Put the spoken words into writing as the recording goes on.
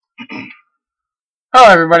Hello,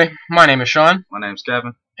 everybody. My name is Sean, My name's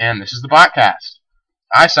Kevin. and this is the Botcast.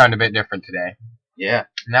 I sound a bit different today. Yeah.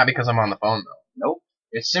 Not because I'm on the phone, though. Nope.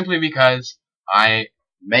 It's simply because I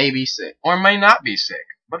May be sick. or may not be sick.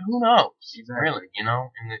 But who knows? Exactly. Really, in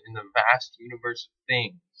the vast universe of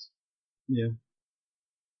things. Yeah.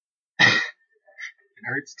 It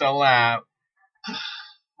hurts to laugh.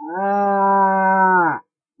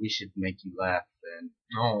 We should make you laugh then.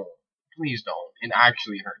 No, please don't. It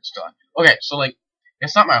actually hurts to laugh. Okay, so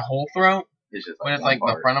it's not my whole throat, It's just but it's one like the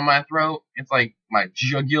part. front of my throat. It's like my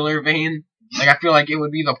jugular vein. Like I feel like it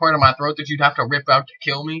would be the part of my throat that you'd have to rip out to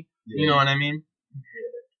kill me. Yeah. You know what I mean?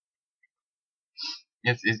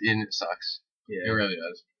 And it sucks. Yeah. It really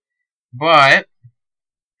does. But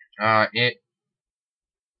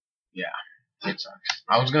it sucks.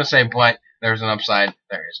 I was gonna say, but there's an upside.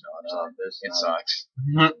 There is no upside. It sucks.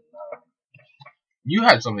 You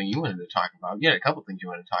had something you wanted to talk about. You had a couple things you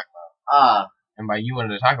wanted to talk about. And by you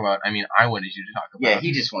wanted to talk about, I mean I wanted you to talk about. Yeah,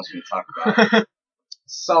 he just wants me to talk about it.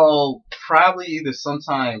 So, probably either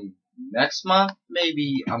sometime next month,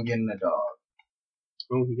 maybe I'm getting a dog.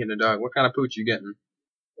 Oh, you getting a dog. What kind of pooch you getting?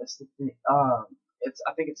 That's the thing. I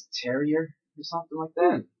think it's a terrier or something like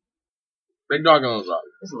that. Big dog and little dog.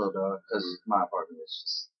 It's a little dog, because my apartment is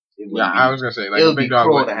just... I was gonna say, like it a would be big dog.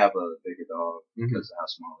 cruel to have a bigger dog Mhm. because of how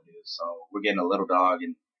small it is. So we're getting a little dog,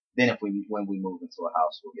 and then when we move into a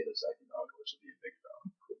house, we'll get a second dog, which will be a bigger dog.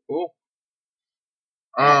 Cool.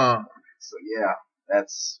 So yeah,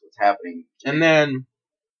 that's what's happening. And then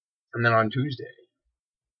on Tuesday,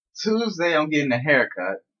 I'm getting a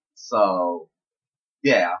haircut. So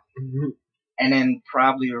yeah, and then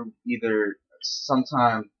probably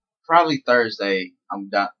probably Thursday, I'm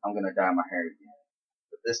gonna dye my hair again,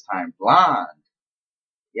 but this time blonde.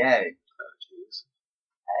 Yay! Oh, jeez.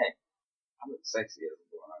 Hey, I look sexy as a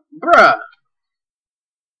blonde. Bruh.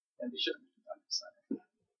 And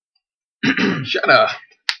I'm Shut up.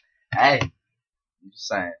 Hey, I'm just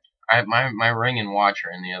saying. My ring and watch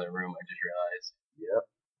are in the other room, I just realized. Yep.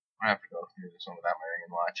 I have to go through this one without my ring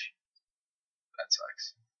and watch. That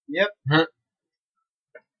sucks. Yep.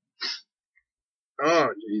 Oh,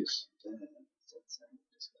 jeez.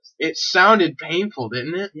 It sounded painful,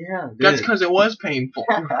 didn't it? Yeah. That's because it was painful.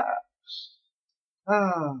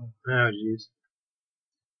 Oh, jeez.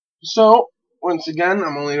 So, once again,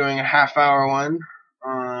 I'm only doing a half-hour one.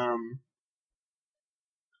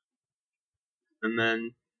 And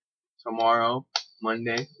then tomorrow,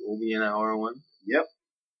 Monday, will be an hour one. Yep.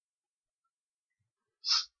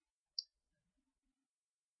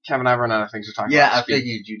 Kevin, I've run out of things to talk about. Yeah, I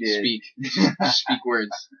figured you did. Speak. Speak words.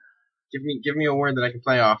 Give me a word that I can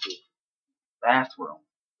play off of. Bathroom.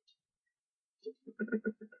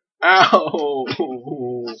 Ow!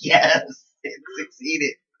 Yes, it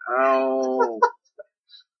succeeded. Ow!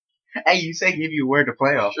 Hey, you say give you a word to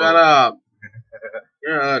play off. Shut up!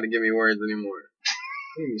 You're not allowed to give me words anymore.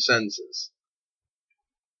 Give me sentences.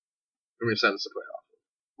 Give me a sentence to play off.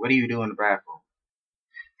 What do you do in the bathroom?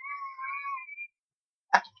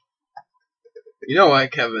 You know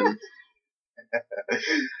what, Kevin?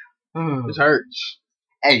 This hurts.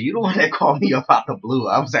 Hey, you the one that called me up out the blue.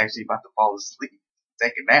 I was actually about to fall asleep.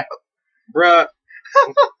 Take a nap. Bruh.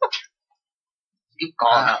 You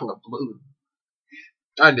called out the blue.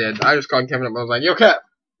 I did. I just called Kevin up. I was like, yo, Kev.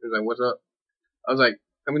 He was like, what's up? I was like,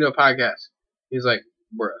 can we do a podcast? He's like,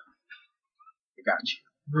 bruh. I got you.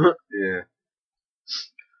 Yeah.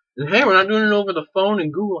 And hey, we're not doing it over the phone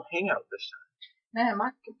and Google Hangout this time. Man,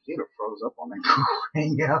 my computer froze up on that Google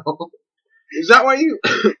Hangout. Is that why you...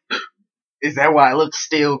 Is that why I look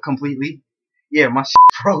still completely? Yeah, my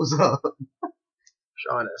froze up.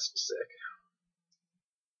 Sean is sick.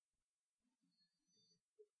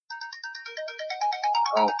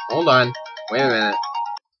 Oh, hold on. Wait a minute.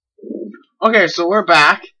 Okay, so we're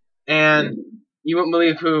back, and you won't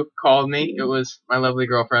believe who called me. It was my lovely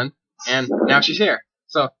girlfriend, and now she's here.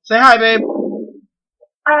 So, say hi, babe.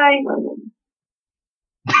 Hi.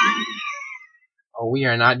 Oh, we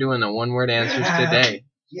are not doing the one-word answers today.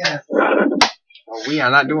 Yes. Oh, we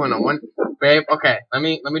are not doing the one... Babe, okay, let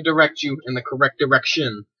me direct you in the correct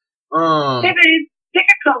direction. Hey, babe, pick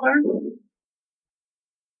a color.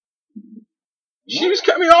 She just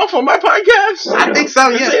cut me off on my podcast. I think so,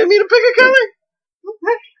 yeah. Saying me to pick a color.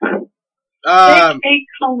 Pick a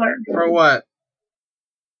color. For what?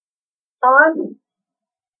 Son?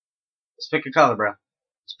 Let's pick a color, bro.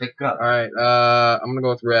 Let's pick a color. Alright, I'm gonna go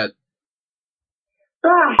with red.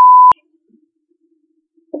 Ah.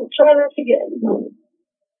 We'll try this again.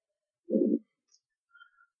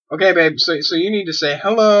 Okay, babe, so you need to say,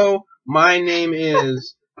 hello, my name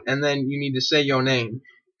is, and then you need to say your name.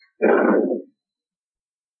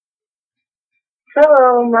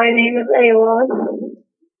 Hello, my name is Ayla.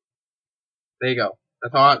 There you go.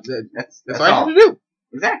 That's all. That's That's all I have to do.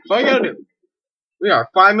 Exactly. That's all you gotta do. We are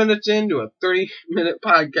 5 minutes into a 30-minute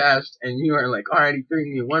podcast, and you are like already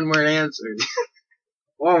throwing me one-word answers.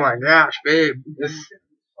 Oh my gosh, babe. This is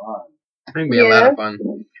Fun. gonna be a lot of fun.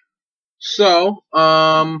 So,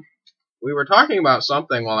 we were talking about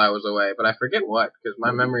something while I was away, but I forget what, because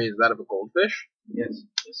my memory is that of a goldfish. Yes,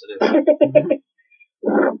 it is.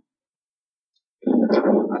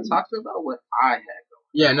 I talked about what I had going.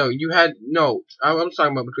 Yeah, no, you had no. I was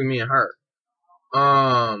talking about between me and her.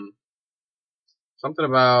 Something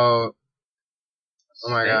about. Oh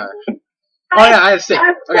my gosh. Oh yeah, I had steak.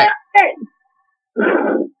 Okay,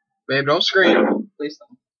 babe, don't scream. Please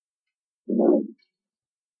don't.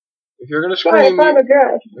 If you're gonna Sorry, scream, it's on the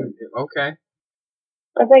dress. okay,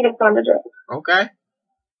 I think it's on the dress. okay.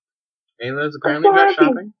 Ayla's apparently not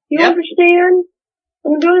shopping. You understand?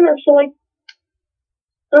 I'm doing this for like,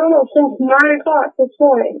 I don't know, since 9 o'clock this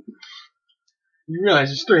morning. You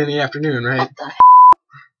realize it's 3 in the afternoon, right?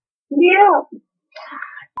 Yeah.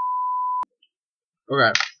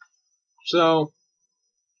 Okay. So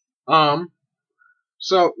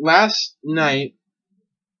last night,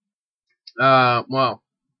 well,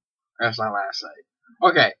 that's not last night.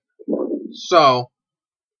 Okay. So,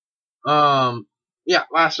 yeah,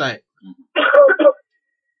 last night.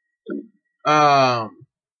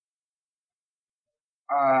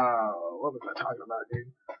 What was I talking about,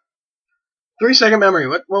 dude? 3-second memory.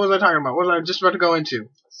 What was I talking about? What was I just about to go into?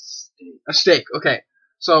 A steak. Okay.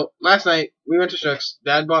 So last night we went to Shook's.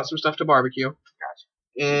 Dad bought some stuff to barbecue. Gotcha.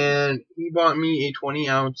 And he bought me a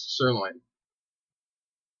 20-ounce sirloin.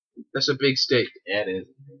 That's a big steak. Yeah, it is.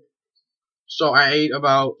 So I ate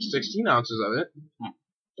about 16 ounces of it.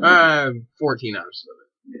 14 ounces of it.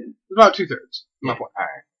 Yeah. About 2/3. My point.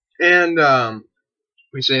 Alright. And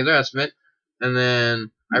we saved the rest of it. And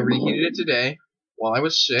then I reheated it today while I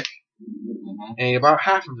was sick. And ate about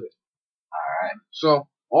half of it. Alright. So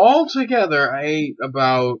altogether I ate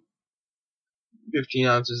about 15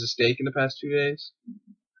 ounces of steak in the past 2 days.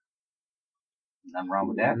 Nothing wrong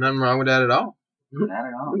with that. Nothing wrong with that at all. Not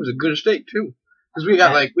at all. It was a good steak too. Cause we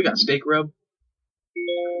got steak rub.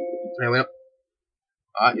 And we went,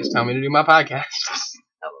 it's time to do my podcast.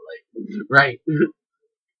 Right.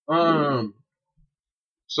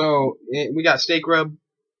 So we got steak rub.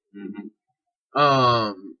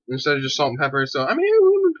 Instead of just salt and pepper. So I mean, it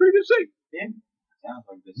was a pretty good steak. Yeah. Sounds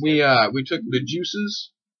like good steak. We took the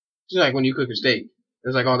juices. It's like when you cook a steak,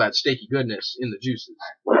 there's like all that steaky goodness in the juices.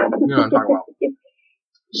 You know what I'm talking about.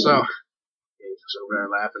 So, he's over there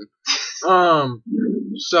laughing.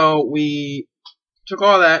 So we took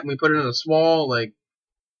all that and we put it in a small, like,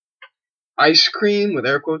 ice cream, with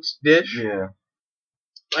air quotes, dish. Yeah.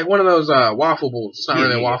 Like one of those, waffle bowls. It's not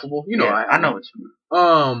really a waffle bowl. You know I know what you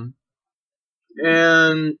mean.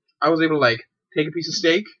 And I was able to, like, take a piece of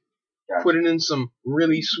steak, Gotcha. put it in some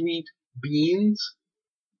really sweet beans,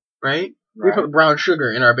 right? We put brown sugar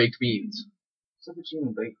in our baked beans. So what you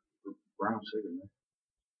even bake brown sugar, man?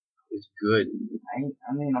 It's good.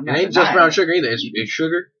 I'm not. It ain't just brown sugar either. It's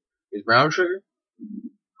sugar. It's brown sugar.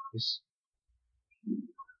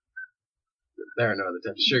 There are no other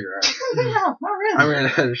type of sugar, right? No, not really.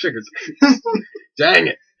 I mean, sugar. Dang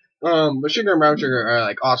it. But sugar and brown sugar are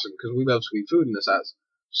like awesome because we love sweet food in this house.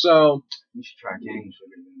 So you should try cane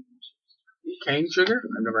sugar. Cane sugar?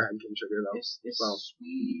 I've never had cane sugar though. It's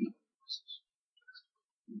sweet.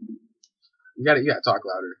 You gotta talk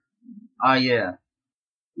louder. Oh yeah.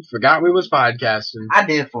 You forgot we was podcasting. I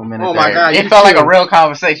did for a minute. Oh my god. It felt like a real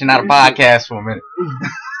conversation, not a podcast for a minute.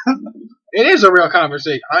 It is a real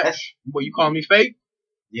conversation. What, you call me fake?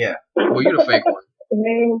 Yeah. Well, you the fake one.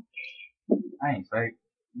 I ain't fake.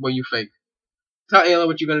 Well, you fake. Tell Ayla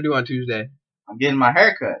what you gonna do on Tuesday. I'm getting my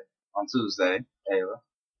hair cut on Tuesday, Ayla.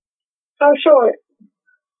 How short?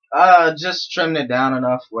 Just trimming it down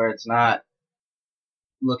enough where it's not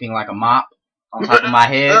looking like a mop on top of my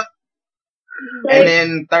head. And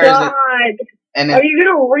then Thursday. God. And then, are you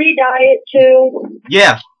gonna re-dye it too?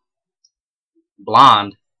 Yeah.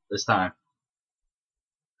 Blonde this time.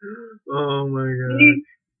 Oh my god.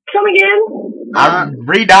 Come again? I'm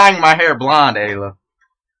re-dyeing my hair blonde, Ayla.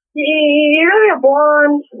 You're a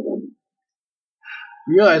blonde.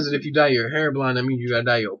 You realize that if you dye your hair blonde, that means you gotta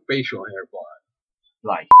dye your facial hair blonde.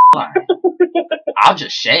 Like, I'll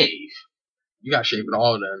just shave. You gotta shave it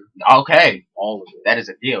all then. Okay. All of it. That is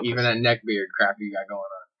a deal. Even that neck beard crap you got going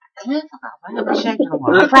on. I never shaved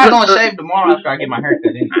tomorrow. I'm probably gonna shave tomorrow after I get my hair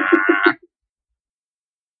cut in.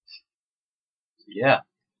 Yeah.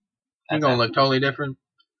 You're gonna look totally different.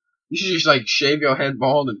 You should just like shave your head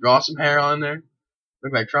bald and draw some hair on there.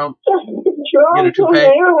 Look like Trump. Strong Get a from toupee.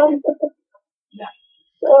 man. Yeah.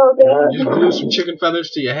 Oh god. Just glue some chicken feathers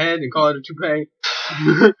to your head and call it a toupee.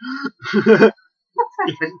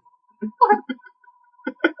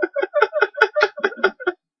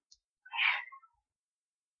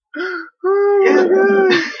 Oh my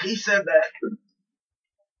god. He said that.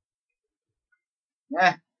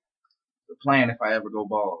 Yeah. The plan if I ever go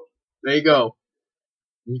bald. There you go.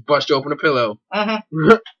 Just bust open a pillow.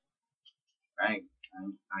 Mm-hmm.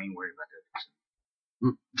 I ain't worried about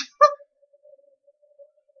that.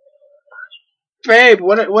 Babe,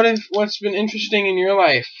 what's been interesting in your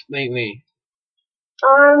life lately?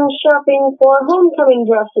 I'm shopping for homecoming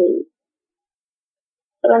dresses.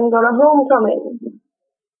 But I'm going to homecoming.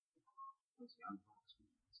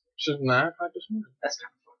 Shouldn't 9 o'clock this morning? That's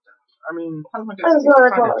kind of fucked up. I mean, How am I That's gonna 9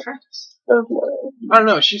 find o'clock. a dress? This morning. I don't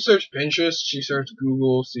know. She searched Pinterest. She searched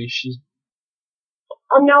Google. See, she's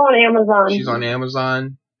I'm now on Amazon. on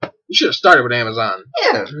Amazon. You should have started with Amazon.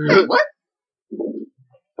 Yeah. Wait, what?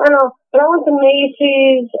 I know, but I went to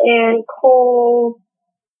Macy's and Kohl's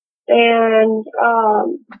and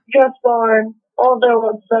Dress Barn, all their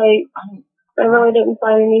websites. I really didn't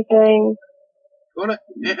find anything.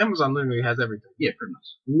 Amazon literally has everything. Yeah, pretty much.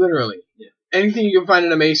 Literally. Yeah. Anything you can find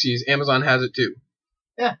in a Macy's, Amazon has it too.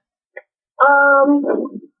 Yeah.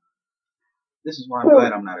 This is why I'm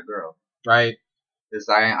glad I'm not a girl. Right. Because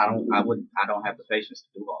I don't have the patience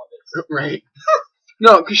to do all this. Right.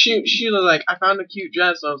 No, because she was like, I found a cute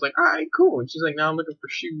dress. I was like, alright, cool. And she's like, now I'm looking for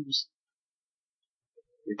shoes.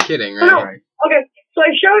 You're kidding, right? No. Okay, so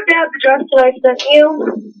I showed Dad the dress that I sent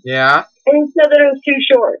you, Yeah. and he said that it was too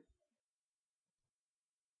short.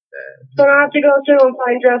 So I have to go through and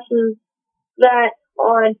find dresses that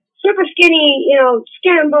on super skinny,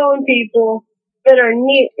 skin and bone people that are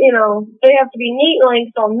neat, they have to be neat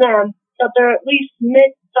length on them, but they're at least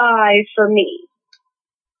mid-thigh for me.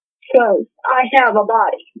 Because I have a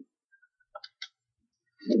body.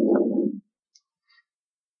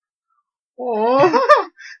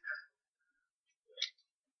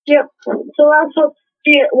 Yep. So that's what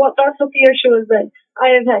the issue has been.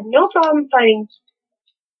 I have had no problem finding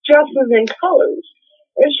dresses in colors.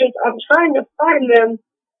 It's just I'm trying to find them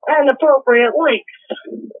at an appropriate length.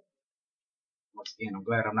 Once again, I'm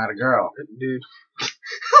glad I'm not a girl. Dude.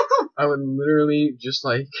 I would literally just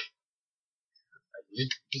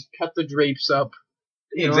just cut the drapes up.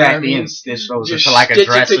 You know Exactly, what I mean? and stitch those Just into like a stitch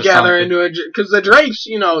dress it together or something. into because the drapes,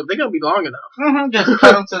 they're gonna be long enough. Just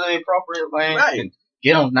cut them to the appropriate length Right. and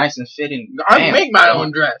get them nice and fitting. I Bam. make my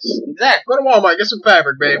own dress. Exactly. Go to Walmart, get some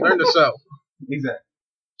fabric, babe. Learn to sew. Exactly.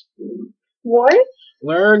 What?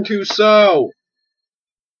 Learn to sew.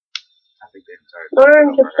 I think they deserve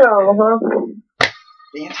Learn to sew, huh?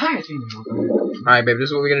 the entire thing. Alright, babe, this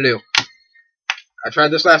is what we're gonna do. I tried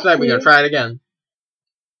this last night, we're gonna try it again.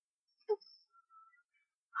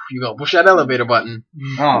 You go push that elevator button.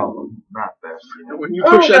 Oh, not that. When you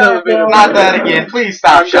push that elevator button. Not that again. Please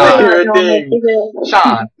stop, I'm gonna Sean. hear a ding.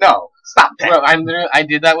 Sean, no. Stop that. Bro, I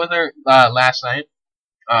did that with her last night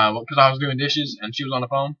because I was doing dishes and she was on the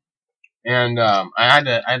phone, and I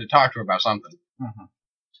had to talk to her about something,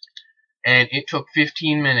 and it took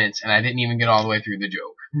 15 minutes, and I didn't even get all the way through the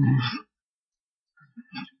joke.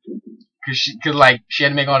 Cause she had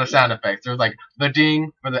to make all the sound effects. There was like the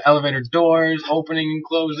ding for the elevator doors opening and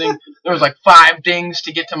closing. There was like 5 dings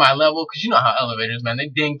to get to my level. Cause you know how elevators, man, they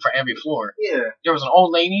ding for every floor. Yeah. There was an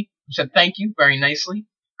old lady who said thank you very nicely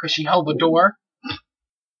because she held the door.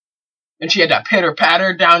 And she had to pitter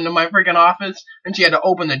patter down to my freaking office. And she had to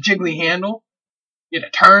open the jiggly handle. You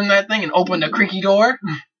had to turn that thing and open the creaky door.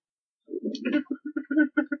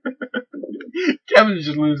 Kevin's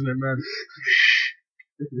just losing it, man.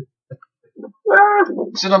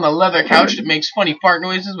 Sit on the leather couch that makes funny fart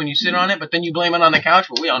noises when you sit on it, but then you blame it on the couch.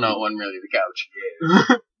 But we all know it wasn't really the couch.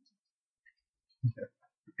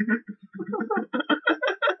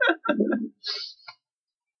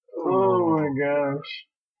 Oh my gosh.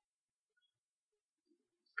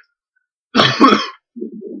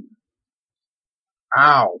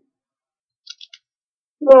 Ow.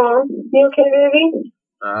 Mom, you okay, baby?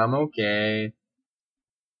 I'm okay.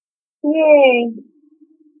 Yay.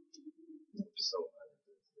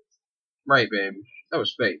 Right, babe. That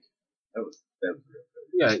was fake. That was real.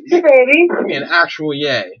 Yeah, Hey, baby. give me an actual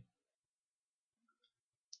yay.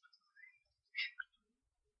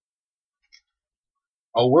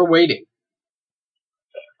 Oh, we're waiting.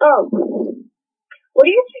 What do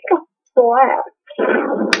you think of black?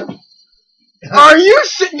 Are you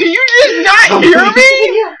do you just not hear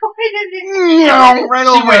me? Right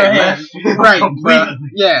over your head. Right, bruh.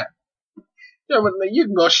 Yeah. Yeah, but you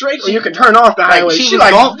can go straight or you can turn off the highway. She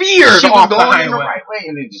like veered off the highway. The right way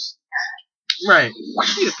and it just Right.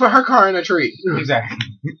 You just put her car in a tree. Exactly.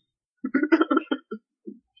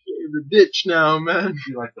 In the ditch now, man.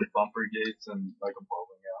 You like the bumper gates and like a bowling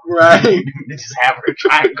Right. alley. They just have her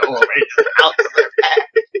try and go over your house in their back.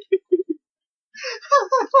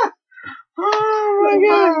 Oh my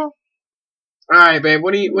god. Alright, babe,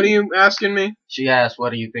 what are you asking me? She asked,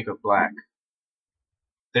 what do you think of black?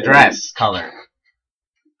 The dress color.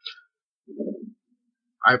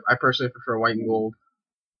 I personally prefer white and gold.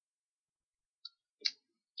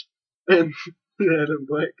 And red and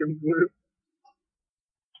black and blue.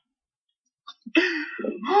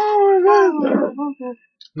 Oh my god.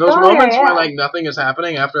 Those moments where like nothing is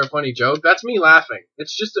happening after a funny joke, that's me laughing.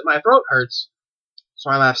 It's just that my throat hurts. So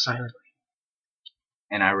I laugh silently.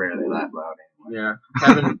 And I rarely laugh loud anymore.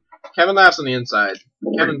 Yeah. Kevin laughs on the inside.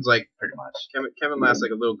 Kevin's like Pretty much. Kevin laughs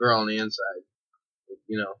like a little girl on the inside.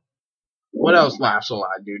 You know. What else laughs a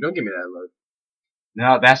lot, dude? Don't give me that look.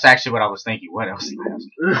 No, that's actually what I was thinking. What else laughs?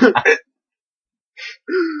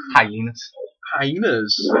 Hyenas.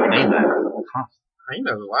 Hyenas. They laugh. Huh.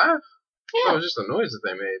 Hyenas laugh? Yeah. That was just the noise that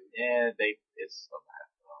they made. Yeah, it's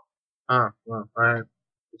a laugh. Oh, well, alright.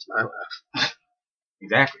 It's my laugh.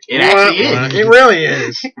 Exactly. It actually is. It really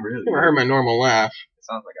is. It really Never heard my normal laugh. It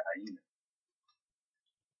sounds like a hyena.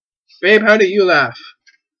 Babe, how do you laugh?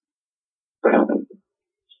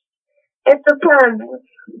 It depends.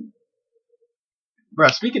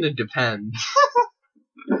 Bruh, speaking of depends,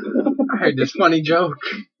 I heard this funny joke.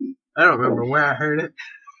 I don't remember where I heard it,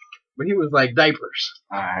 but he was like, diapers.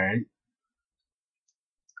 Alright.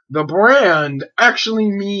 The brand actually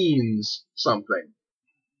means something.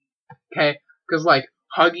 Okay? Because, like,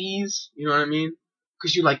 Huggies, you know what I mean?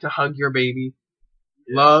 Because you like to hug your baby.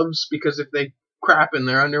 Loves, because if they crap in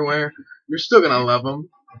their underwear, you're still gonna love them.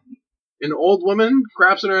 An old woman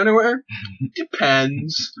craps in her underwear?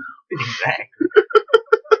 Depends. Exactly.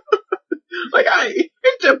 Like, it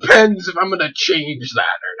depends if I'm gonna change that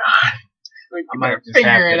or not. Like, I you might better just have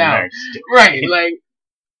figure it to out. nurse it. Right, like,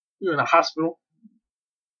 you're in a hospital.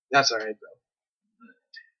 That's alright, though.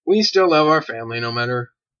 We still love our family no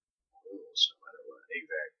matter what.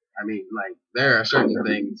 Exactly. I mean, like, there are certain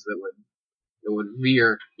things that would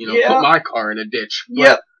veer, put my car in a ditch.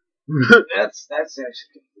 Yep. That's actually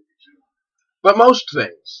true. But most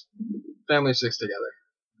things, family sticks together.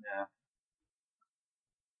 Yeah.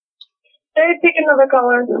 They pick another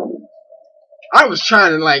color. I was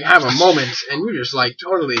trying to, like, have a moment, and you just, like,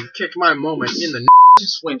 totally kicked my moment in the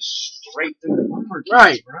Just went straight through the bumper gates,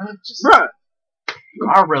 Right. bro. Just Bruh.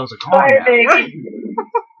 guardrails are gone Fire now. baby.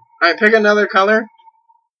 Alright, pick another color.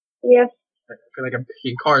 Yes. I feel like I'm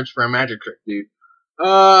picking cards for a magic trick, dude.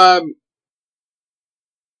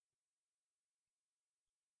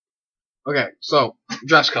 Okay, so,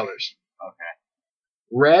 dress colors. Okay.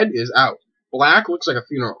 Red is out. Black looks like a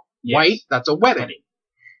funeral. Yes. White, that's a wedding.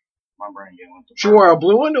 My brain getting went to She wore a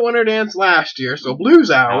blue one to winter dance last year, so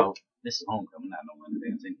blue's out. No, this is homecoming, not no winter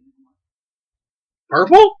dance anymore.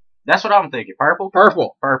 Purple? That's what I'm thinking. Purple?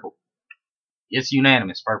 Purple. Purple. It's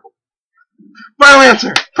unanimous. Purple. Final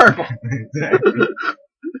answer. Purple.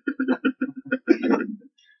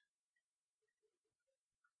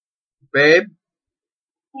 Babe,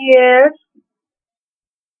 Yes.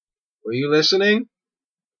 were you listening?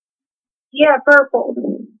 Yeah, purple.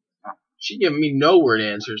 She giving me no word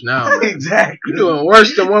answers now. Exactly. You're doing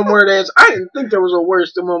worse than one word answers. I didn't think there was a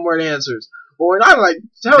worse than one word answers. But when I like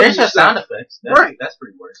tell There's you just sound stuff, effects. Right. That's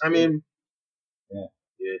pretty worse. I mean,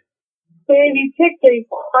 Babe, you picked a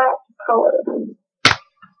black color.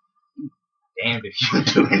 damn if you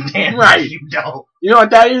do it, damn Right. if you don't. you know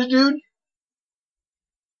what that is, dude?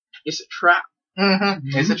 It's a trap. Mm-hmm.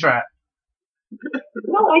 It's a trap.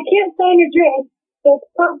 No, I can't find your dress. It's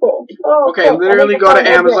purple. Oh, Okay, cool. literally I go to think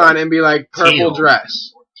I found my Amazon and be like, purple Teal.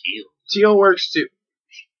 dress. Teal. Teal works too.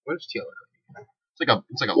 What is teal? It's like a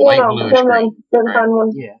dress. light Yeah, no, bluish never green. mind. Didn't find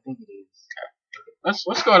one. Yeah, I think it is.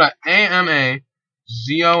 Let's go to amazon.com.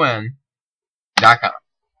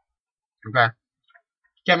 Okay.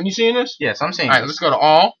 Kevin, you seeing this? Yes, I'm seeing Alright, let's go to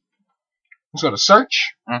all. Let's go to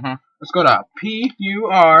search. Mm-hmm. Let's go to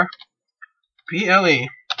PURPLE.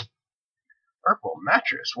 Purple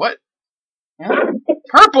mattress. What?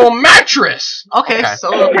 Purple mattress! Okay,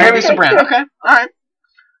 so Maybe it's a brand. Okay, alright.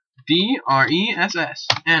 DRESS.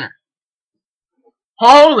 Enter.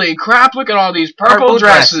 Holy crap, look at all these purple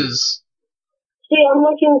dresses. See, I'm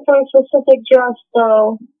looking for a specific dress,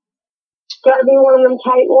 though. Gotta be one of them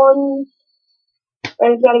tight ones.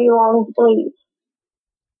 And it's gotta be long sleeves.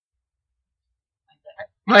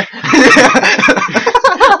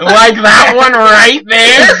 Like that one right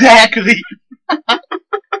there? Exactly.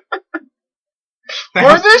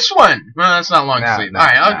 Or this one. Well, that's not long No, sleeve. no,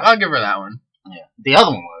 Alright, no. I'll give her that one. The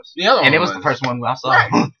other one was. The other one and it was was. the first one I saw.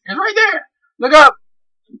 Right. It's right there. Look up.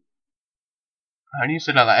 How do you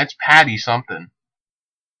say that? It's Patty something.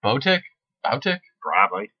 Botik? Boutik?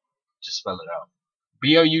 Probably. Just spell it out.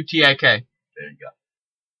 Boutik. There you go.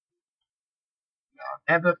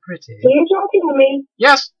 Ever pretty. Are you talking to me?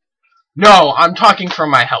 Yes. No, I'm talking for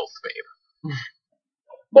my health, babe.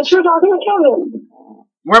 But you're talking to Kevin.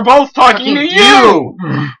 We're both talking to you.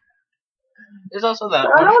 There's also that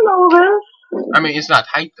I one. don't know this. I mean, it's not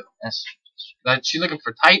tight though. That's, She's looking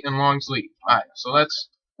for tight and long sleeve. All right, so let's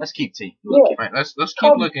keep T. Yeah. all right, let's keep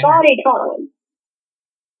Called looking. Bodycon.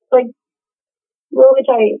 Like, really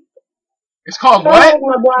tight. It's called Kinda what? like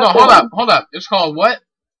my black No, one. hold up. It's called what?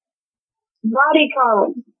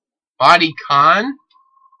 Bodycon. Bodycon.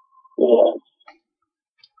 Yeah.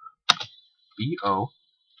 BODYCON.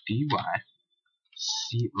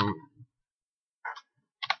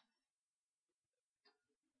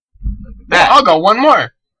 That. I'll go one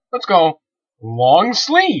more. Let's go long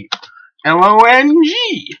sleeve.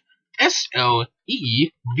 LONGSLEVE. This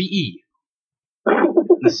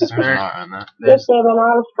is There's an very. R on that. This is an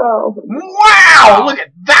honest go. Wow! Look at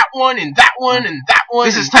that one and that one and that one.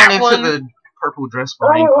 This and is turned that into one. the purple dress I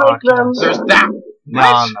buying don't like them. podcast. There's that.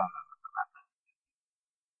 No.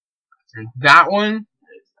 There's that one.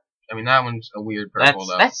 I mean, that one's a weird purple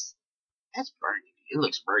though. That's burgundy. It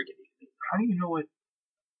looks burgundy. How do you know what?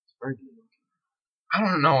 It's burgundy. I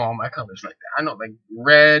don't know all my colors like that. I know like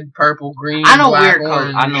red, purple, green, I know black, weird colors.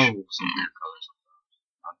 orange. I know some weird colors.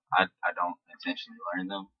 I don't intentionally learn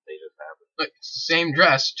them. They just happen. Look, it's the same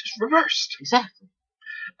dress, just reversed. Exactly.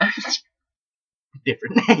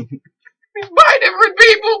 Different name. By different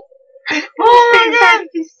people. Oh my god!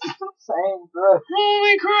 Same dress.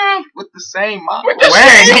 Holy crap! With the same model. With the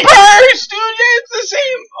Wearing same it. purse, dude. It's the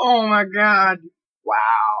same. Oh my god! Wow.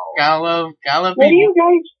 Gotta love What are people. you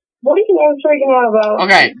guys freaking out about?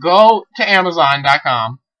 Okay, go to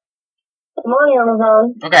Amazon.com. I'm on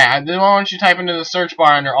Amazon. Okay, I want you to type into the search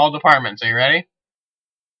bar under all departments. Are you ready?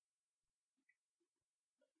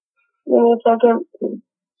 Give me a second.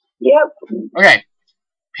 Yep. Okay.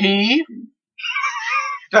 P.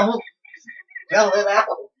 Don't spell it out.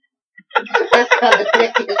 That's kind of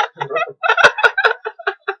ridiculous.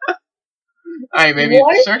 Alright, baby.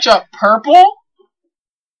 What? Search up purple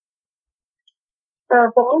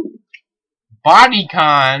Purple.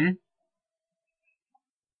 bodycon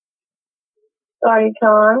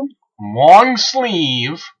Bodycon. long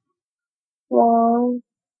sleeve Long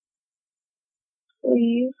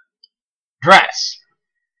sleeve. dress.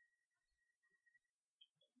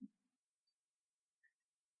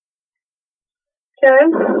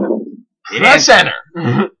 Okay. Press enter.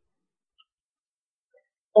 Okay.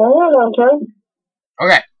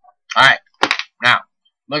 Okay. Alright. Now,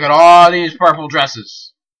 look at all these purple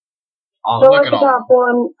dresses. Oh, Don't look like at the all. top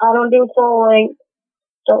one. I don't do full length.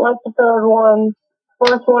 Don't like the third one.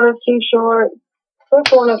 First one is too short.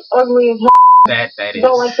 This one is ugly as hell. that is.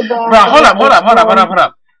 Don't like the back. Bro, hold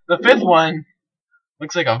up. The fifth one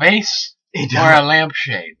looks like a vase It or a does.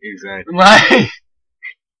 lampshade. Exactly. Like,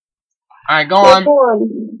 alright, go This on.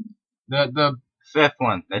 one. The Fifth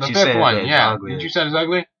one that the you fifth said one, is yeah. ugly. Did you say it's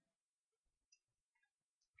ugly?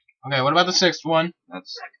 Okay, what about the sixth one?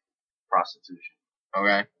 That's prostitution.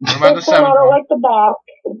 Okay. What about the This one, I seventh don't one? like the back.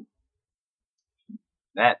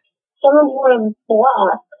 That Seventh one is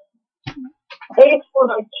black. Eighth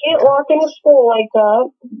one, I can't walk into school like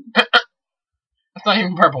that. That's not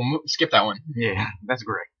even purple. Skip that one. yeah, that's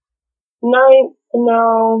great. Ninth,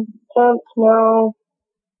 no. 10th, no.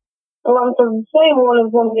 11th is the same one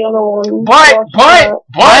as one of the other ones. But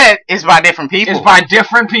It's by different people. it's by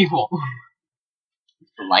different people.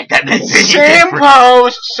 like that. Same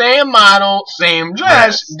pose, same model, same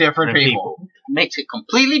dress, Yes, different people. Makes it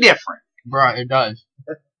completely different. Bro, it does.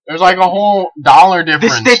 There's like a whole dollar The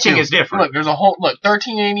difference. stitching too. is different. Look, there's a whole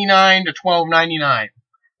 $13.89 to $12.99.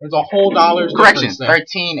 There's a whole dollar's Correction, difference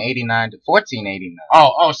there. $13.89 to $14.89.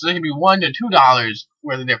 Oh, so there could be $1 to $2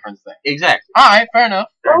 worth of difference there. Exactly. All right, fair enough.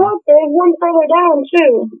 Oh, look, there's one further down,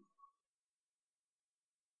 too.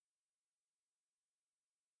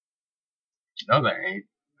 No, there ain't.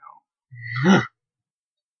 No.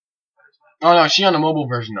 Oh no, she on the mobile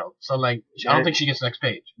version though. So like, I don't think she gets the next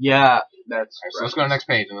page. Yeah, that's. Alright, so let's go to the next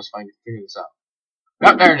page and let's figure this out.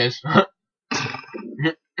 Yep, there it is.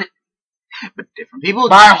 But different people.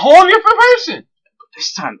 By a whole different person.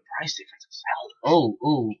 This time the price difference is hell.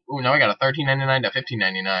 Oh, now I got a $13.99 to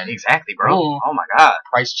 $15.99. Exactly, bro. Ooh. Oh my god.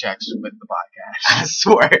 Price checks with the podcast. I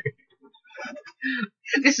swear.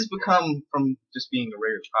 This has become from just being a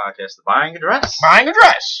regular podcast to buying a dress. Buying a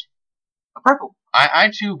dress. A purple. I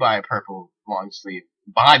too buy a purple long sleeve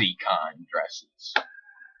bodycon dresses.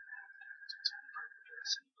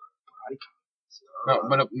 No,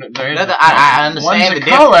 but there is I understand one's the a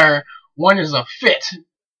difference. color, one is a fit.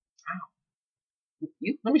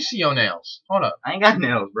 You- Let me see your nails. Hold up. I ain't got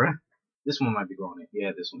nails, bro. This one might be growing.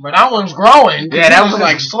 Yeah, this one. But that one's growing. Yeah, that was was-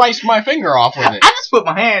 like sliced my finger off with it. I just put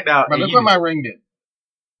my hand out. But and look you what my ring did.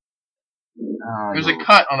 Oh, There's no. a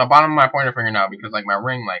cut on the bottom of my pointer finger now because like my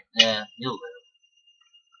ring like. Yeah, you'll live.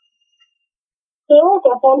 So look,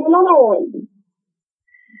 I found another one.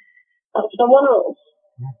 Of someone else.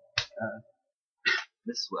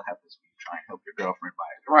 This is what happens when you try and help your girlfriend buy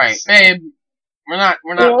a Right, dress. babe. We're not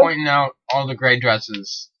Yeah. pointing out all the gray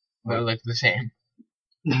dresses that look the same.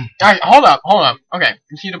 Alright, hold up. Okay,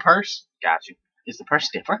 you see the purse? Got you. Is the purse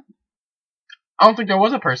different? I don't think there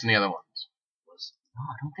was a purse in the other ones. No,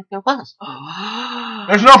 I don't think there was.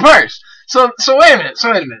 There's no purse. So wait a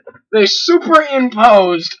minute. They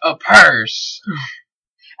superimposed a purse.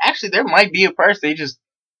 Actually, there might be a purse. They just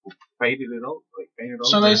faded it over. Like, painted over.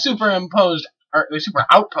 So they superimposed a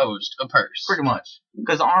purse. Pretty much.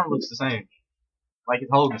 Because the arm looks the same. Like it's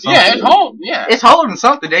holding something. Yeah. It's holding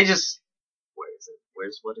something. They just. Where is it?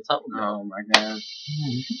 Where's what it's holding? Oh my god.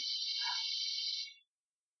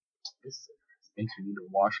 This makes me need to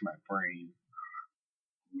wash my brain.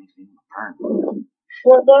 Makes me burn.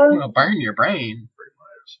 What I'm does? gonna burn your brain.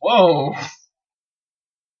 Whoa.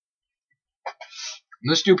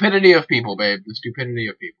 The stupidity of people, babe. The stupidity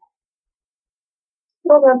of people.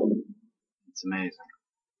 Okay. It's amazing.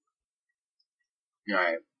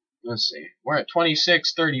 Alright. Let's see. We're at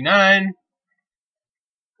 26:39.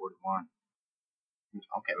 41.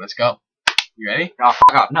 Okay, let's go. You ready? Oh,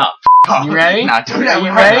 fuck off. No. Fuck You off. ready? Not doing that. You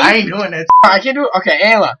with ready? her. I ain't doing that. I can't do it. Okay,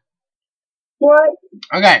 Ayla. What?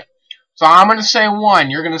 Okay. So I'm gonna say 1.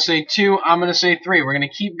 You're gonna say 2. I'm gonna say 3. We're gonna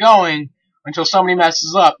keep going until somebody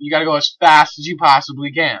messes up. You gotta go as fast as you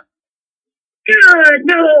possibly can. God,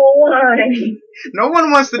 no, why? No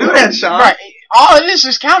one wants to do that, Sean. Right. All it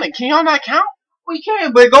is counting. Can y'all not count? We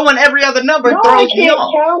can, but going every other number No, I throws me can't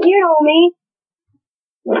off. count. You know me.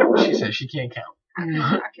 She says she can't count. I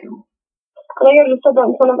can't. I think I just said that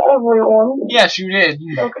in front of everyone. Yes, you did.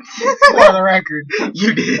 Okay. For the record.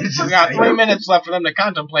 You did. We got 3 minutes left for them to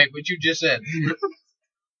contemplate what you just said.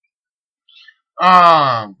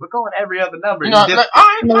 We're going every other number. You know, It's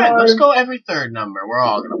alright, No. fine. Let's go every third number. We're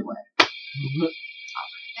all gonna play.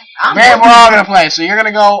 I'm Man, we're all gonna play. So you're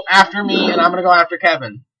gonna go after me, and I'm gonna go after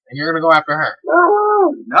Kevin, and you're gonna go after her.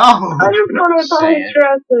 No, No. I just want to buy Say it.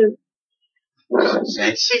 dresses.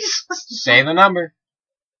 Say, Jesus. say the number.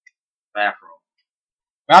 Bathroom.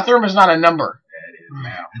 Bathroom is not a number. It is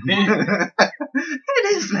now. It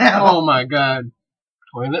is now. Oh my god.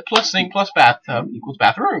 Toilet plus sink plus bathtub equals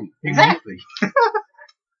bathroom. Exactly.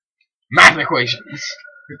 Math equations.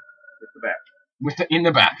 With the bathroom. In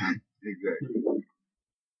the bathroom. Exactly.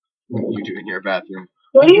 What do you do in your bathroom?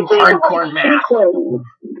 What do you Do think hardcore about math. sequins?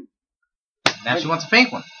 Now she wants a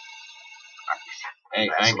pink one. Hey,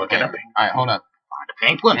 Let's I look at a pink. Alright, hold on. Find a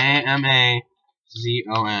pink one. AMAZON.com.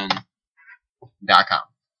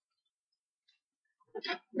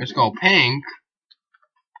 Let's go pink.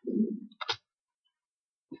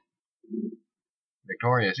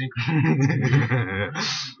 Victoria's Secret.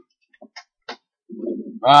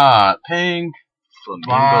 Pink.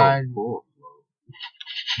 Flamingo. Cool.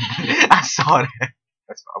 I saw that.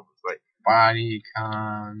 That's what I was like.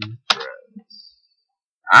 Bodycon. Dress.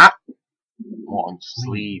 Long sleeve.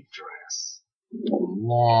 Sleeve dress. This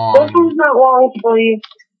Long. one's not long sleeve.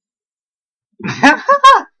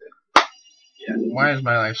 Why is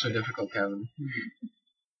my life so difficult, Kevin?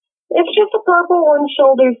 It's just a purple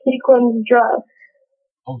one-shoulder sequins dress.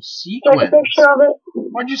 Oh, Take a sequins. picture of it.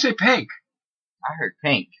 Why'd you say pink? I heard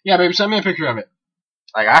pink. Yeah, baby, send me a picture of it.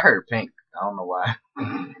 Like, I heard pink. I don't know why.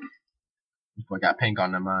 This boy got pink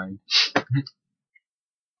on the mind.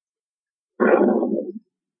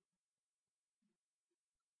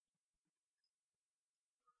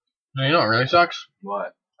 You know what really sucks?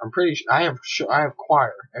 What? I'm pretty sure I have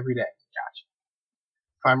choir every day. Gotcha.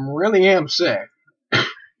 If I really am sick,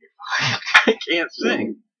 I can't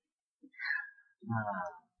sing.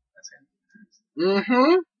 That's it.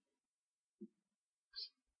 Mm-hmm.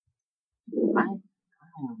 I don't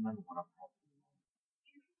remember what I'm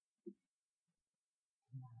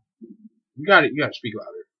You gotta speak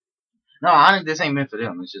louder. No, I think this ain't meant for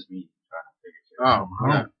them. It's just me trying to figure it out. Oh,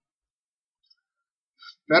 okay.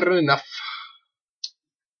 Better enough.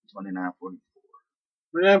 29:44.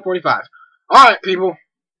 9:45. Alright, people.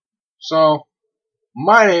 So,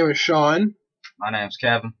 my name is Sean, My name's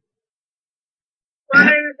Kevin. My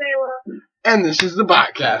name is Ayla. and this is the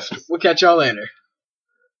Botcast. We'll catch y'all later.